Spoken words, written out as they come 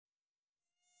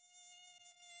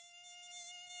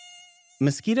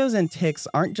Mosquitoes and ticks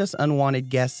aren't just unwanted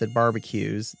guests at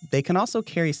barbecues. They can also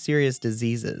carry serious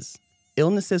diseases.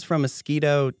 Illnesses from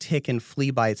mosquito, tick, and flea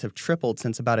bites have tripled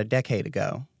since about a decade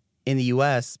ago. In the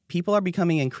U.S., people are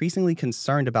becoming increasingly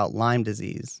concerned about Lyme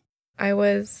disease. I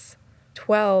was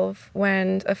 12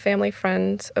 when a family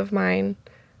friend of mine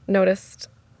noticed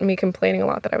me complaining a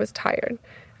lot that I was tired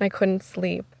and I couldn't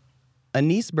sleep.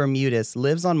 Anise Bermudez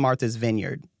lives on Martha's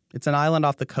Vineyard. It's an island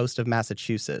off the coast of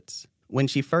Massachusetts. When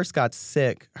she first got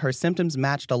sick, her symptoms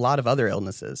matched a lot of other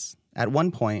illnesses. At one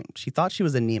point, she thought she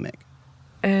was anemic.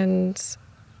 And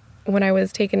when I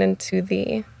was taken into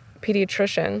the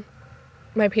pediatrician,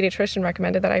 my pediatrician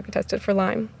recommended that I be tested for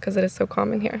Lyme because it is so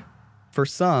common here. For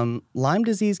some, Lyme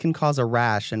disease can cause a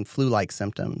rash and flu-like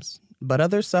symptoms, but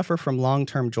others suffer from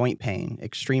long-term joint pain,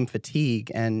 extreme fatigue,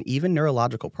 and even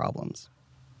neurological problems.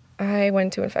 I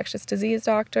went to infectious disease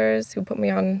doctors who put me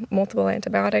on multiple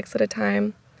antibiotics at a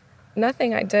time.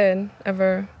 Nothing I did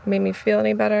ever made me feel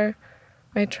any better.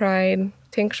 I tried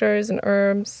tinctures and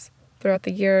herbs throughout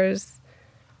the years,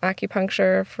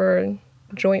 acupuncture for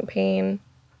joint pain.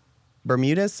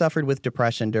 Bermudez suffered with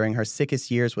depression during her sickest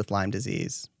years with Lyme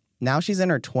disease. Now she's in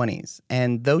her 20s,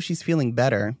 and though she's feeling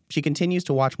better, she continues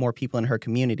to watch more people in her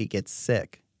community get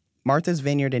sick. Martha's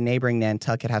Vineyard and neighboring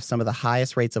Nantucket have some of the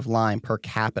highest rates of Lyme per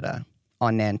capita.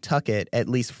 On Nantucket, at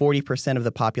least 40% of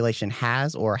the population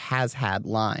has or has had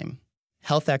Lyme.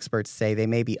 Health experts say they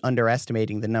may be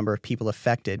underestimating the number of people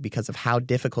affected because of how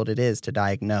difficult it is to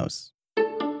diagnose.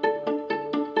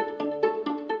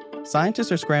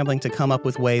 Scientists are scrambling to come up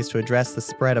with ways to address the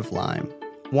spread of Lyme.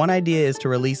 One idea is to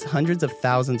release hundreds of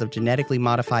thousands of genetically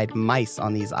modified mice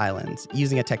on these islands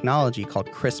using a technology called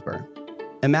CRISPR.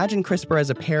 Imagine CRISPR as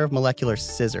a pair of molecular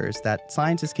scissors that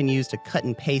scientists can use to cut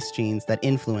and paste genes that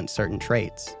influence certain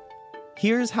traits.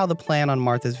 Here's how the plan on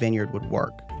Martha's Vineyard would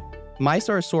work. Mice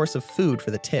are a source of food for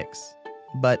the ticks,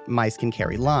 but mice can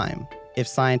carry Lyme. If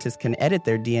scientists can edit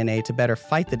their DNA to better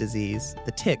fight the disease,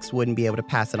 the ticks wouldn't be able to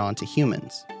pass it on to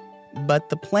humans. But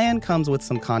the plan comes with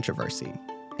some controversy.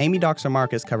 Amy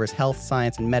Doxer-Marcus covers health,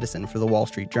 science, and medicine for the Wall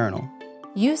Street Journal.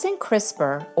 Using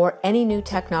CRISPR or any new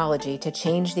technology to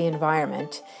change the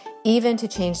environment, even to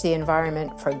change the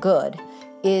environment for good,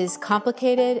 is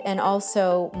complicated and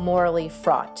also morally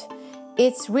fraught.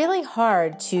 It's really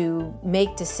hard to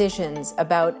make decisions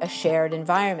about a shared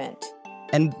environment.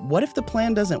 And what if the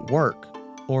plan doesn't work?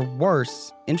 Or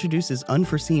worse, introduces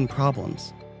unforeseen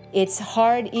problems? It's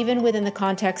hard, even within the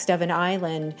context of an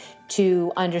island,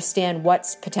 to understand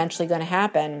what's potentially going to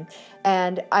happen.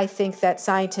 And I think that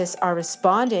scientists are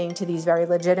responding to these very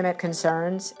legitimate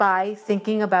concerns by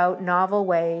thinking about novel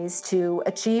ways to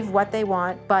achieve what they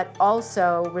want, but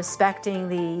also respecting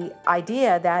the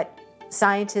idea that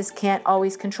scientists can't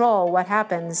always control what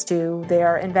happens to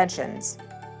their inventions.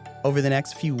 Over the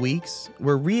next few weeks,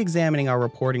 we're re-examining our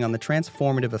reporting on the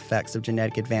transformative effects of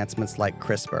genetic advancements like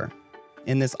CRISPR.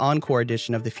 In this encore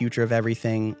edition of The Future of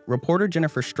Everything, reporter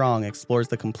Jennifer Strong explores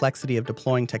the complexity of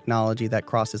deploying technology that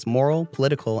crosses moral,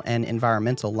 political, and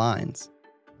environmental lines.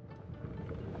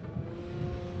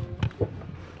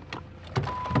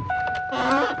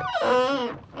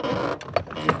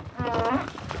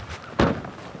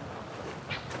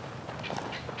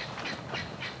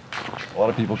 A lot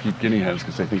of people keep guinea hens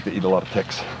because they think they eat a lot of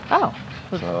ticks. Oh,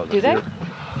 So do they?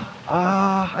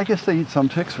 I guess they eat some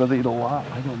ticks, but they eat a lot.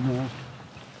 I don't know.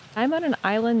 I'm on an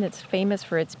island that's famous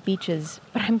for its beaches,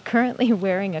 but I'm currently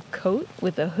wearing a coat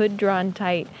with the hood drawn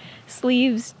tight,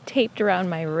 sleeves taped around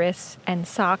my wrists, and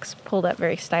socks pulled up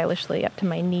very stylishly up to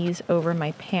my knees over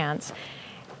my pants.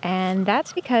 And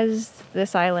that's because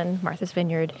this island, Martha's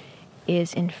Vineyard,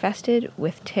 is infested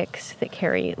with ticks that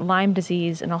carry Lyme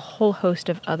disease and a whole host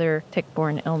of other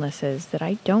tick-borne illnesses that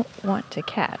I don't want to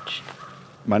catch.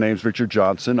 My name's Richard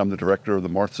Johnson. I'm the director of the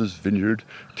Martha's Vineyard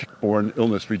Tick-Borne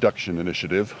Illness Reduction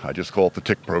Initiative. I just call it the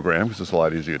Tick Program because it's a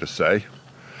lot easier to say.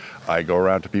 I go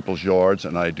around to people's yards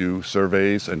and I do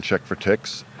surveys and check for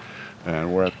ticks.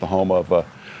 And we're at the home of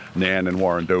Nan and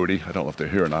Warren Doty. I don't know if they're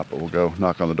here or not, but we'll go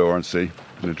knock on the door and see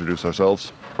and introduce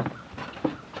ourselves.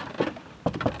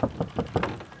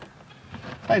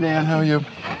 Hi, Nan. How are you?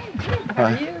 How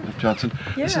are you? Johnson.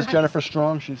 Yeah. This is Jennifer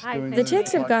Strong. She's doing The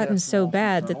ticks have gotten so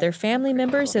bad that their family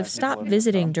members have stopped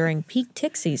visiting during peak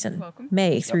tick season,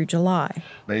 May through July.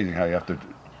 Amazing how you have to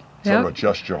sort of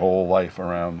adjust your whole life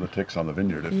around the ticks on the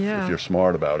vineyard if you're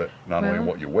smart about it. Not only in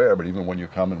what you wear, but even when you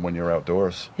come and when you're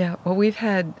outdoors. Yeah, well, we've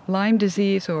had Lyme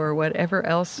disease or whatever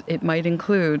else it might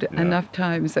include enough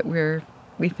times that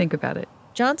we think about it.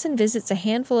 Johnson visits a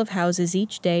handful of houses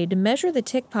each day to measure the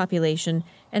tick population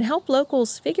and help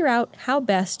locals figure out how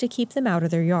best to keep them out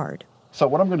of their yard. So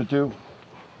what I'm going to do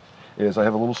is I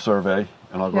have a little survey,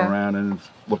 and I'll go around and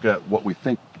look at what we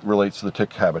think relates to the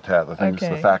tick habitat, the things,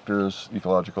 the factors,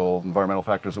 ecological, environmental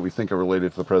factors that we think are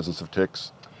related to the presence of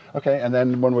ticks. Okay, and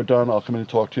then when we're done, I'll come in and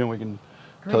talk to you, and we can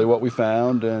tell you what we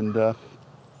found and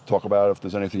talk about if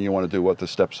there's anything you want to do, what the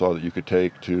steps are that you could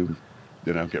take to,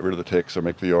 get rid of the ticks or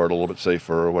make the yard a little bit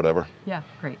safer or whatever. Yeah,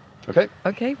 great. Okay?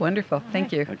 Okay, wonderful.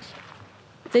 Thank you. Thanks.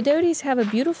 The Doties have a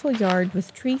beautiful yard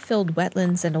with tree-filled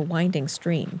wetlands and a winding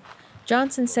stream.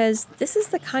 Johnson says this is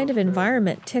the kind of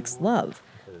environment ticks love,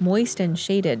 moist and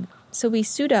shaded, so we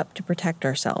suit up to protect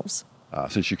ourselves.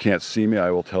 Since you can't see me,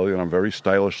 I will tell you I'm very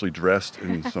stylishly dressed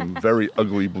in some very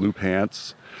ugly blue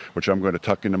pants, which I'm going to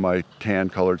tuck into my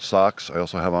tan-colored socks. I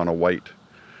also have on a white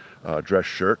dress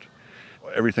shirt.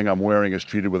 Everything I'm wearing is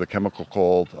treated with a chemical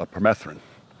called permethrin,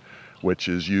 which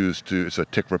is it's a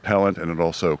tick repellent, and it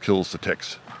also kills the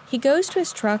ticks. He goes to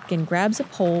his truck and grabs a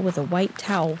pole with a white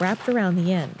towel wrapped around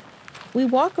the end. We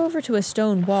walk over to a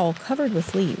stone wall covered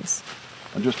with leaves.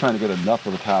 I'm just trying to get enough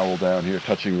of the towel down here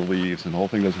touching the leaves, and the whole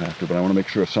thing doesn't have to, but I want to make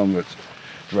sure some of it's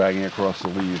dragging across the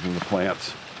leaves and the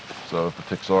plants. So if the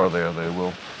ticks are there, they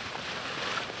will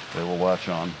latch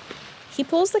on. He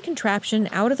pulls the contraption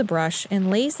out of the brush and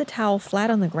lays the towel flat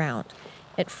on the ground.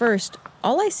 At first,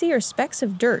 all I see are specks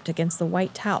of dirt against the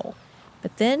white towel.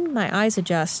 But then my eyes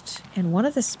adjust, and one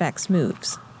of the specks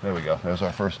moves. There we go. There's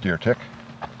our first deer tick.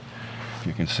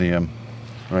 You can see him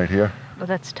right here. Oh,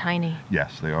 that's tiny.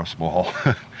 Yes, they are small.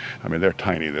 I mean, they're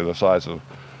tiny. They're the size of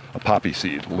a poppy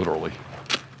seed, literally.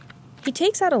 He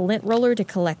takes out a lint roller to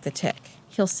collect the tick.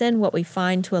 He'll send what we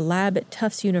find to a lab at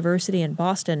Tufts University in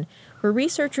Boston, where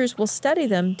researchers will study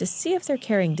them to see if they're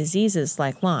carrying diseases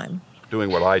like Lyme.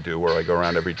 Doing what I do, where I go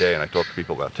around every day and I talk to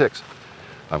people about ticks,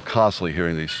 I'm constantly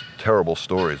hearing these terrible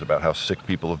stories about how sick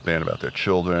people have been, about their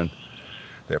children,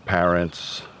 their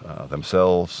parents,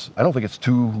 themselves. I don't think it's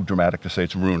too dramatic to say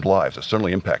it's ruined lives. It's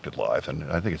certainly impacted lives, and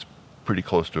I think it's pretty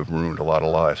close to have ruined a lot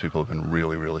of lives. People have been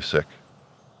really, really sick.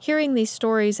 Hearing these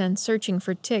stories and searching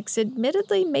for ticks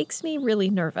admittedly makes me really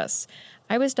nervous.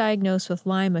 I was diagnosed with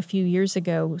Lyme a few years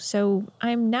ago, so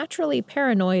I'm naturally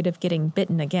paranoid of getting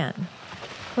bitten again.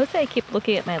 Let's say I keep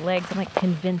looking at my legs. I'm like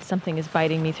convinced something is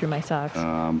biting me through my socks.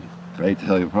 I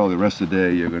tell you, probably the rest of the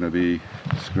day you're going to be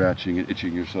scratching and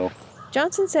itching yourself.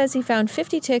 Johnson says he found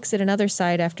 50 ticks at another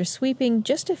site after sweeping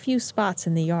just a few spots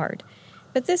in the yard.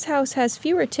 But this house has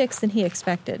fewer ticks than he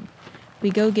expected. We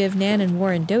go give Nan and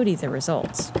Warren Doty the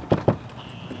results.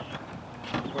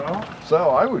 Well, so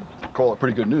I would call it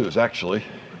pretty good news, actually.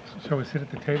 Shall we sit at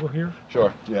the table here?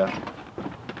 Sure, yeah.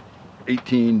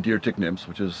 18 deer tick nymphs,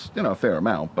 which is, a fair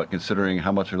amount, but considering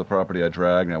how much of the property I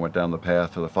dragged, and I went down the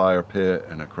path to the fire pit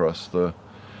and across the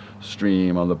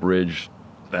stream on the bridge,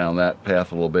 down that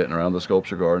path a little bit and around the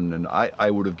sculpture garden, and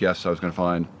I would have guessed I was going to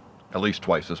find at least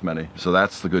twice as many. So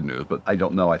that's the good news, but I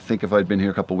don't know. I think if I'd been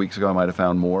here a couple of weeks ago, I might have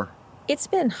found more. It's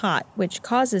been hot, which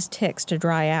causes ticks to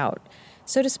dry out.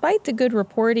 So despite the good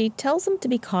report, he tells them to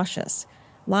be cautious.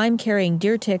 Lyme-carrying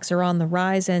deer ticks are on the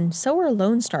rise, and so are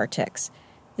Lone Star ticks.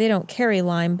 They don't carry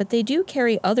Lyme, but they do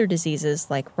carry other diseases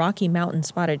like Rocky Mountain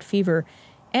spotted fever,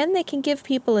 and they can give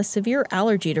people a severe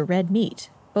allergy to red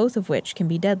meat, both of which can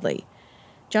be deadly.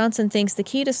 Johnson thinks the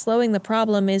key to slowing the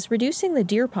problem is reducing the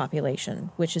deer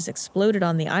population, which has exploded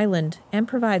on the island and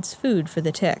provides food for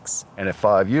the ticks. And if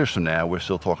 5 years from now we're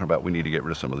still talking about we need to get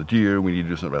rid of some of the deer, we need to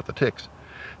do something about the ticks,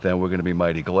 then we're going to be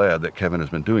mighty glad that Kevin has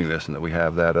been doing this and that we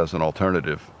have that as an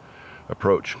alternative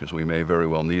approach, because we may very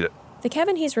well need it. The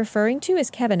Kevin he's referring to is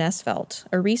Kevin Esvelt,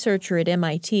 a researcher at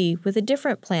MIT with a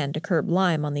different plan to curb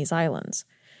Lyme on these islands.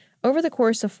 Over the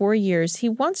course of 4 years, he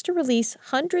wants to release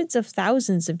hundreds of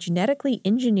thousands of genetically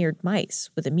engineered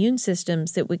mice with immune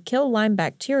systems that would kill Lyme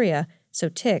bacteria so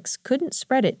ticks couldn't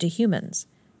spread it to humans.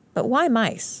 But why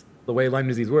mice? The way Lyme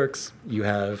disease works, you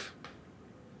have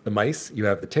the mice, you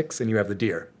have the ticks, and you have the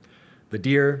deer. The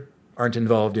deer aren't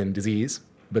involved in disease,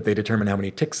 but they determine how many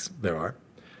ticks there are.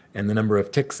 And the number of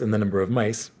ticks and the number of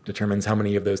mice determines how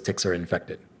many of those ticks are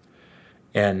infected.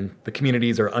 And the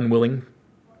communities are unwilling,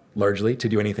 largely, to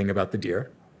do anything about the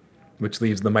deer, which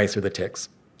leaves the mice or the ticks.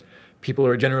 People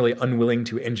are generally unwilling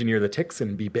to engineer the ticks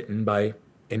and be bitten by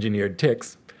engineered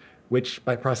ticks, which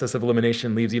by process of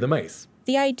elimination leaves you the mice.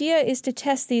 The idea is to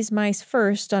test these mice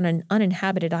first on an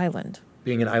uninhabited island.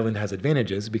 Being an island has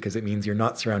advantages because it means you're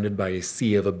not surrounded by a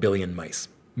sea of 1 billion mice,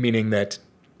 meaning that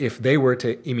if they were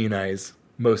to immunize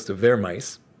most of their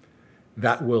mice,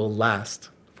 that will last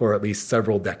for at least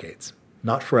several decades.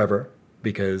 Not forever,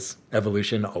 because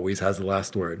evolution always has the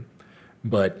last word,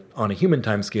 but on a human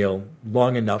timescale,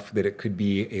 long enough that it could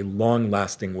be a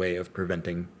long-lasting way of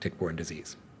preventing tick-borne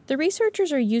disease. The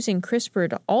researchers are using CRISPR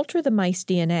to alter the mice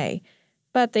DNA.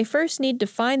 But they first need to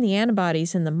find the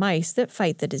antibodies in the mice that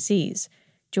fight the disease.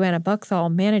 Joanna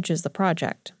Buckthall manages the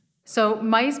project. So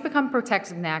mice become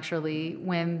protected naturally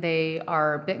when they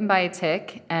are bitten by a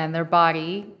tick and their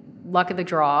body, luck of the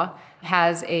draw,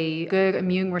 has a good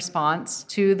immune response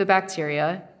to the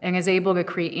bacteria and is able to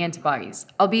create antibodies,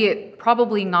 albeit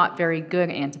probably not very good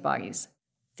antibodies.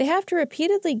 They have to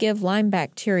repeatedly give Lyme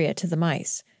bacteria to the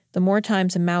mice. The more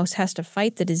times a mouse has to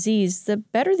fight the disease, the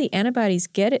better the antibodies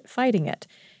get at fighting it.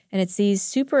 And it's these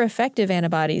super effective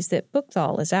antibodies that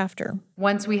Buckthall is after.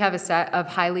 Once we have a set of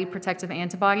highly protective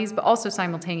antibodies, but also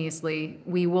simultaneously,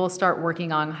 we will start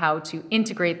working on how to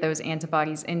integrate those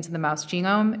antibodies into the mouse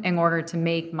genome in order to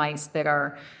make mice that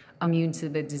are immune to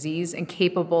the disease and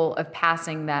capable of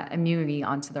passing that immunity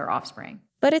onto their offspring.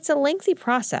 But it's a lengthy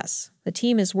process. The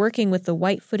team is working with the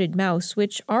white-footed mouse,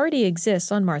 which already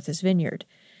exists on Martha's Vineyard.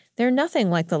 They're nothing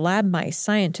like the lab mice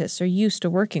scientists are used to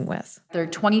working with. They're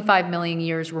 25 million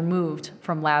years removed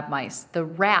from lab mice. The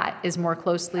rat is more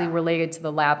closely related to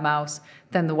the lab mouse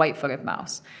than the white-footed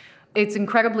mouse. It's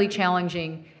incredibly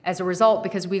challenging as a result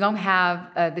because we don't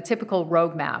have the typical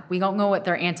roadmap. We don't know what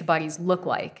their antibodies look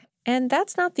like. And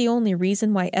that's not the only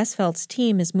reason why Esfeldt's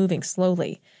team is moving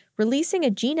slowly. Releasing a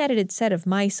gene-edited set of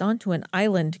mice onto an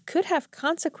island could have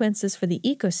consequences for the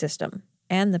ecosystem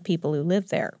and the people who live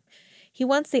there. He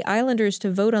wants the islanders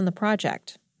to vote on the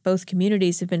project. Both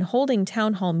communities have been holding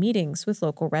town hall meetings with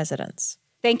local residents.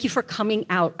 Thank you for coming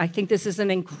out. I think this is an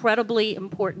incredibly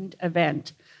important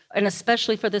event, and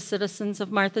especially for the citizens of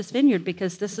Martha's Vineyard,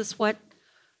 because this is what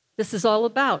this is all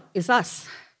about, is us.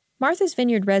 Martha's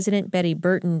Vineyard resident Betty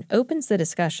Burton opens the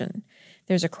discussion.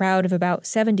 There's a crowd of about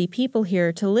 70 people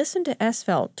here to listen to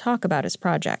Esfeldt talk about his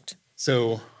project.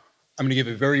 So I'm going to give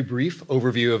a very brief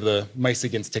overview of the Mice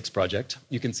Against Ticks project.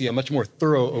 You can see a much more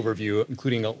thorough overview,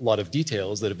 including a lot of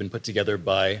details that have been put together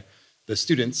by the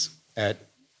students at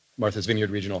Martha's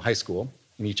Vineyard Regional High School.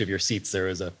 In each of your seats, there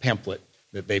is a pamphlet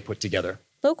that they put together.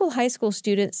 Local high school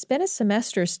students spent a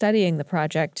semester studying the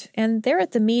project, and they're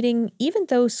at the meeting even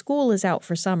though school is out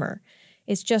for summer.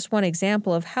 It's just one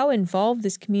example of how involved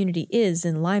this community is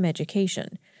in Lyme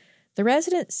education. The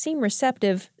residents seem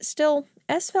receptive. Still,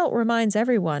 Esfeldt reminds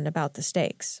everyone about the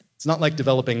stakes. It's not like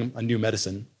developing a new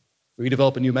medicine. When you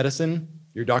develop a new medicine,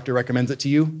 your doctor recommends it to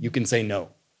you, you can say no.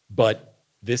 But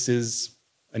this is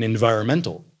an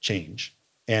environmental change.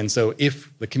 And so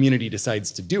if the community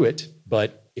decides to do it,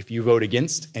 but if you vote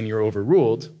against and you're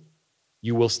overruled,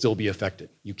 you will still be affected.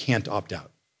 You can't opt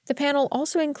out. The panel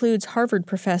also includes Harvard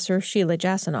professor Sheila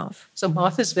Jasanoff. So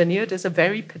Martha's Vineyard is a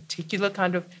very particular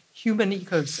kind of human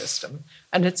ecosystem,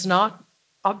 and it's not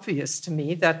obvious to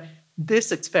me that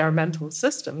this experimental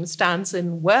system stands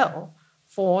in well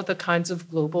for the kinds of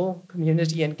global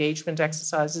community engagement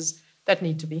exercises that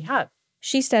need to be had.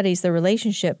 She studies the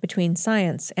relationship between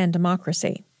science and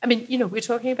democracy. I mean, we're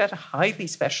talking about a highly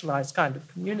specialized kind of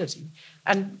community.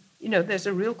 And, there's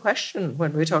a real question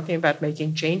when we're talking about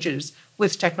making changes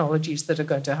with technologies that are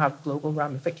going to have global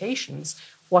ramifications.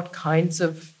 What kinds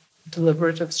of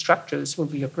deliberative structures will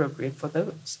be appropriate for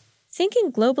those?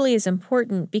 Thinking globally is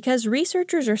important because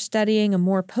researchers are studying a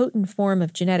more potent form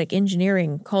of genetic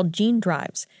engineering called gene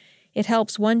drives. It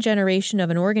helps one generation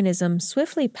of an organism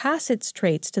swiftly pass its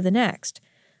traits to the next.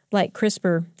 Like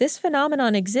CRISPR, this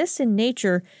phenomenon exists in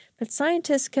nature, but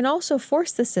scientists can also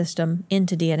force the system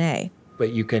into DNA.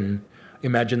 But you can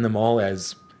imagine them all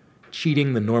as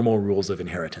cheating the normal rules of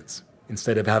inheritance.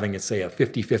 Instead of having, say, a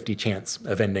 50-50 chance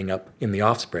of ending up in the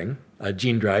offspring, a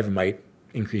gene drive might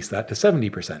increase that to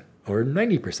 70%, or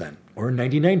 90%, or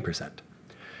 99%.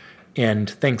 And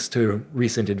thanks to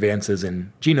recent advances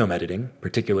in genome editing,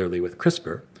 particularly with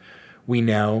CRISPR,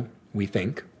 we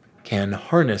think, can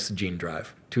harness gene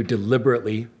drive to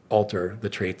deliberately alter the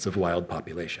traits of wild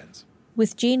populations.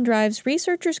 With gene drives,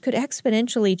 researchers could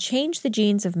exponentially change the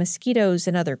genes of mosquitoes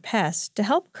and other pests to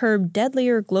help curb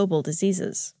deadlier global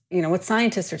diseases. What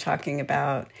scientists are talking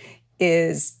about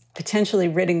is potentially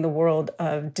ridding the world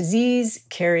of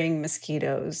disease-carrying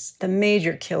mosquitoes, the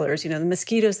major killers, the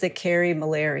mosquitoes that carry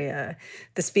malaria,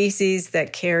 the species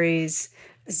that carries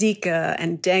Zika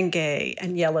and dengue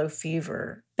and yellow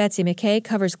fever. Betsy McKay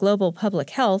covers global public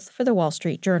health for the Wall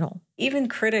Street Journal. Even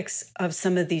critics of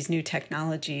some of these new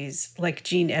technologies, like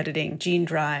gene editing, gene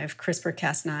drive,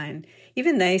 CRISPR-Cas9,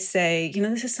 even they say,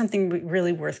 this is something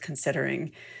really worth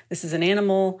considering. This is an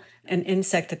animal, an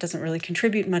insect that doesn't really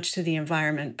contribute much to the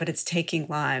environment, but it's taking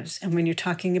lives. And when you're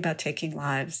talking about taking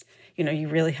lives, you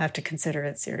really have to consider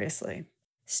it seriously.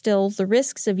 Still, the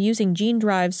risks of using gene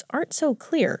drives aren't so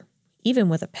clear, even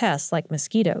with a pest like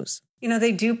mosquitoes.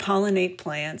 They do pollinate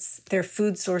plants. They're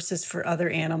food sources for other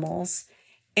animals.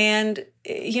 And,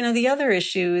 the other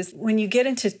issue is when you get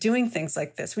into doing things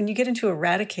like this, when you get into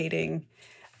eradicating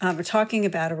or talking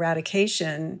about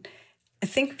eradication, I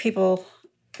think people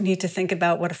need to think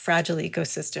about what a fragile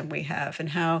ecosystem we have and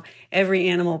how every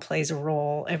animal plays a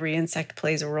role, every insect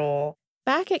plays a role.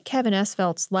 Back at Kevin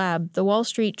Esvelt's lab, the Wall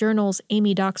Street Journal's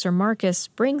Amy Doxer-Marcus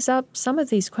brings up some of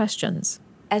these questions.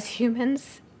 As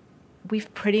humans,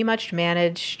 we've pretty much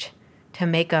managed to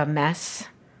make a mess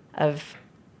of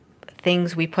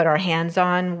things we put our hands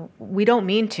on. We don't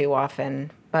mean to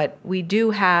often, but we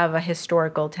do have a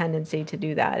historical tendency to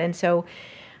do that. And so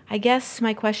I guess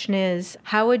my question is,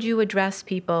 how would you address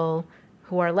people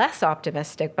who are less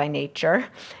optimistic by nature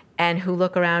and who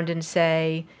look around and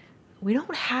say, we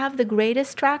don't have the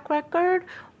greatest track record?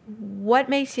 What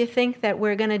makes you think that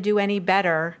we're going to do any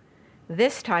better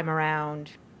this time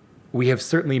around? We have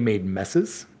certainly made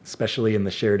messes, especially in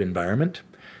the shared environment.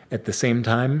 At the same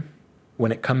time,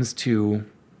 when it comes to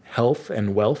health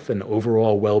and wealth and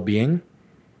overall well-being,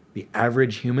 the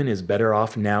average human is better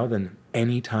off now than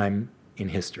any time in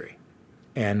history.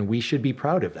 And we should be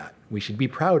proud of that. We should be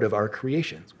proud of our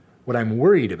creations. What I'm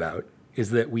worried about is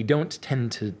that we don't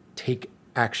tend to take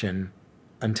action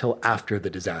until after the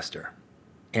disaster.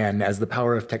 And as the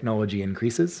power of technology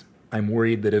increases, I'm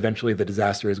worried that eventually the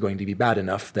disaster is going to be bad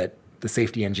enough that the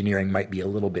safety engineering might be a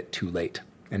little bit too late,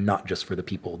 and not just for the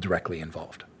people directly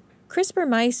involved. CRISPR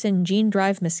mice and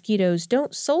gene-drive mosquitoes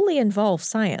don't solely involve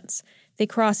science. They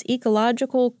cross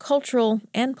ecological, cultural,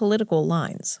 and political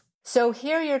lines. So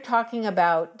here you're talking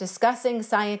about discussing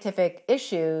scientific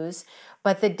issues,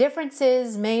 but the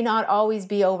differences may not always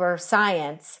be over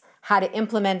science, how to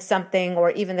implement something,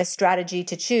 or even the strategy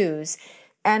to choose.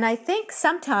 And I think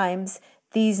sometimes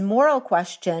these moral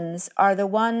questions are the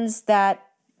ones that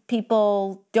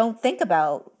people don't think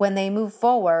about when they move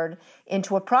forward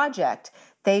into a project.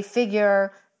 They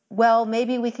figure, well,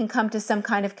 maybe we can come to some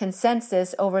kind of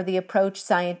consensus over the approach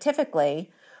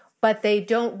scientifically, but they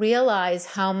don't realize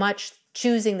how much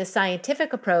choosing the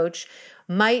scientific approach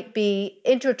might be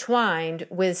intertwined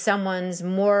with someone's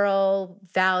moral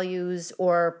values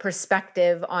or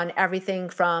perspective on everything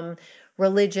from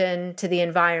religion to the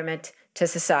environment to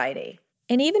society.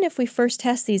 And even if we first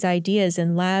test these ideas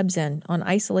in labs and on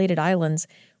isolated islands,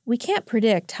 we can't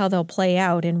predict how they'll play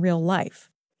out in real life.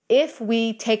 If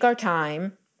we take our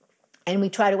time and we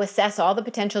try to assess all the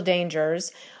potential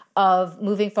dangers of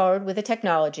moving forward with the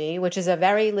technology, which is a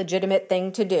very legitimate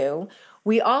thing to do,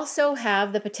 we also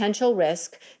have the potential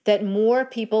risk that more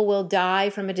people will die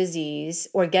from a disease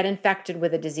or get infected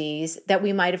with a disease that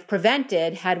we might have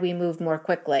prevented had we moved more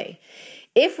quickly.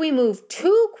 If we move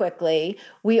too quickly,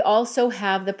 we also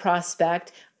have the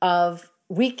prospect of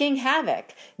wreaking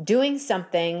havoc, doing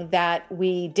something that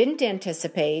we didn't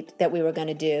anticipate that we were going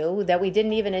to do, that we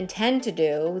didn't even intend to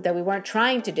do, that we weren't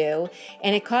trying to do,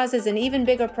 and it causes an even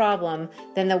bigger problem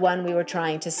than the one we were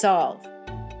trying to solve.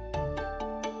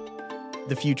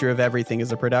 The Future of Everything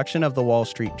is a production of The Wall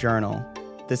Street Journal.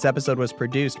 This episode was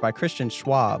produced by Christian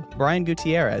Schwab, Brian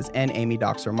Gutierrez, and Amy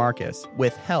Doxer-Marcus,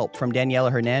 with help from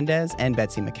Daniela Hernandez and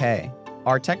Betsy McKay.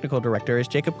 Our technical director is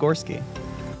Jacob Gorski.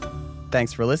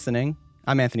 Thanks for listening.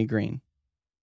 I'm Anthony Green.